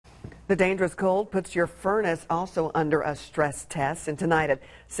The dangerous cold puts your furnace also under a stress test. And tonight at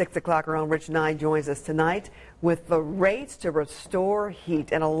 6 o'clock, our own Rich Nye joins us tonight with the rates to restore heat.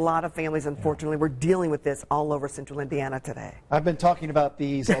 And a lot of families, unfortunately, were dealing with this all over central Indiana today. I've been talking about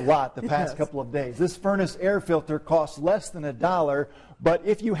these a lot the past couple of days. This furnace air filter costs less than $1, but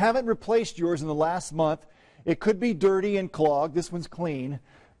if you haven't replaced yours in the last month, it could be dirty and clogged. This one's clean,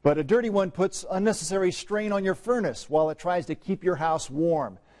 but a dirty one puts unnecessary strain on your furnace while it tries to keep your house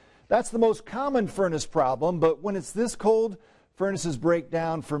warm. That's the most common furnace problem, but when it's this cold, furnaces break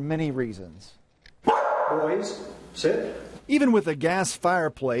down for many reasons. Boys, sit. Even with a gas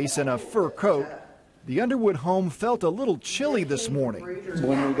fireplace and a fur coat, the Underwood home felt a little chilly this morning.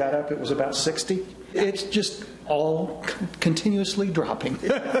 When we got up, it was about 60. It's just all continuously dropping.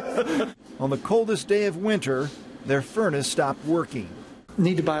 On the coldest day of winter, their furnace stopped working.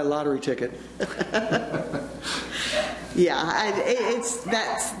 Need to buy a lottery ticket. Yeah,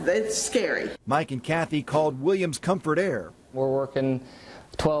 it's scary. Mike and Kathy called Williams Comfort Air. We're working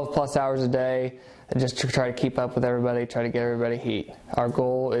 12 plus hours a day just to try to keep up with everybody, try to get everybody heat. Our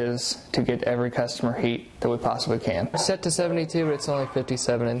goal is to get every customer heat that we possibly can. It's set to 72, but it's only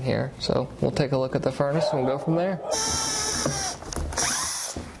 57 in here. So we'll take a look at the furnace and we'll go from there.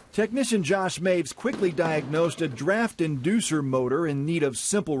 Technician Josh Maves quickly diagnosed a draft inducer motor in need of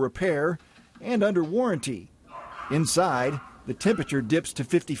simple repair and under warranty. Inside, the temperature dips to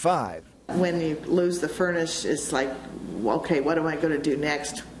 55. When you lose the furnace, it's like, okay, what am I going to do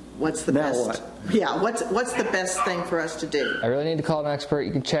next? What's the best? What? Yeah, what's the best thing for us to do? I really need to call an expert.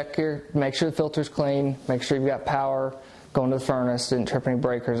 You can check here, make sure the filter's clean, make sure you've got power going to the furnace, didn't trip any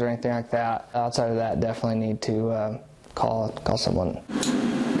breakers or anything like that. Outside of that, definitely need to call someone.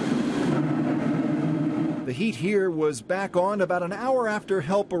 The heat here was back on about an hour after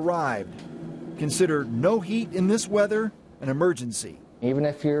help arrived. Consider no heat in this weather an emergency. Even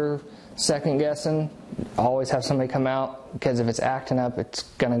if you're second guessing, always have somebody come out, because if it's acting up, it's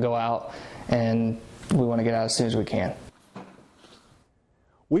going to go out, and we want to get out as soon as we can.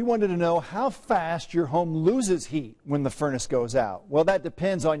 We wanted to know how fast your home loses heat when the furnace goes out. Well, that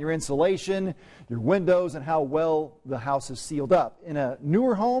depends on your insulation, your windows, and how well the house is sealed up. In a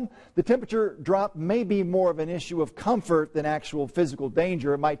newer home, the temperature drop may be more of an issue of comfort than actual physical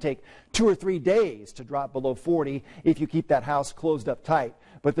danger. It might take 2 or 3 days to drop below 40 if you keep that house closed up tight.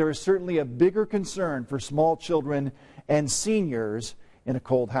 But there is certainly a bigger concern for small children and seniors in a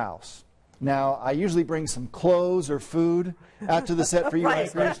cold house. Now, I usually bring some clothes or food out to the set for you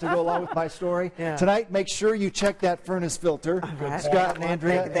anchors to go along with my story. Yeah. Tonight, make sure you check that furnace filter, Scott and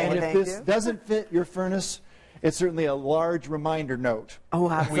Andrea. And if this doesn't fit your furnace, it's certainly a large reminder note.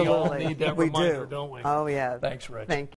 Oh, absolutely. We all need that reminder, don't we? Oh, yeah. Thanks, Rich. Thank you.